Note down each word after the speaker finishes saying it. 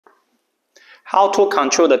How to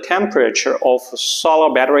control the temperature of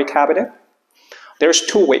solar battery cabinet? There's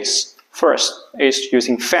two ways. First is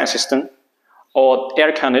using fan system or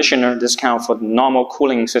air conditioner, this kind of normal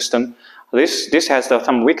cooling system. This has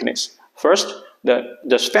some weakness. First,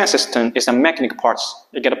 the fan system is a mechanical parts.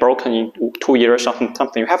 It get broken in 2 years or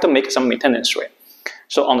something. You have to make some maintenance, right?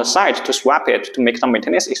 So on the side, to swap it, to make some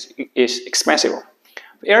maintenance is expensive.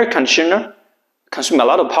 Air conditioner consume a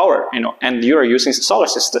lot of power, and you are using solar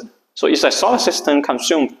system. So if the solar system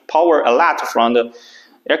consume power a lot from the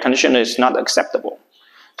air conditioner, is not acceptable.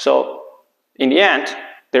 So in the end,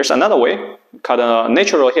 there's another way called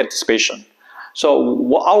natural heat dissipation.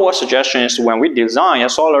 So our suggestion is when we design a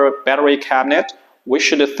solar battery cabinet, we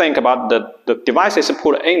should think about the devices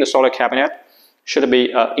put in the solar cabinet should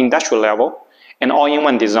be industrial level and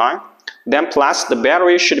all-in-one design. Then plus the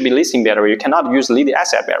battery should be lithium battery. You cannot use lead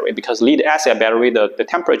acid battery because lead acid battery, the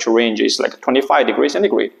temperature range is like 25 degrees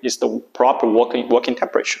centigrade is the proper working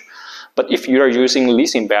temperature. But if you are using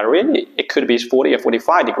lithium battery, it could be 40 or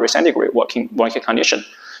 45 degrees centigrade working condition.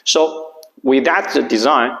 So with that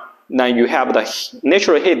design, now you have the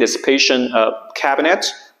natural heat dissipation cabinet,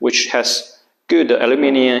 which has good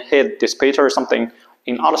aluminum heat dissipator or something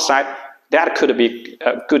in outside. That could be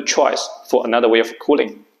a good choice for another way of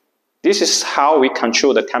cooling. This is how we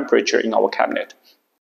control the temperature in our cabinet.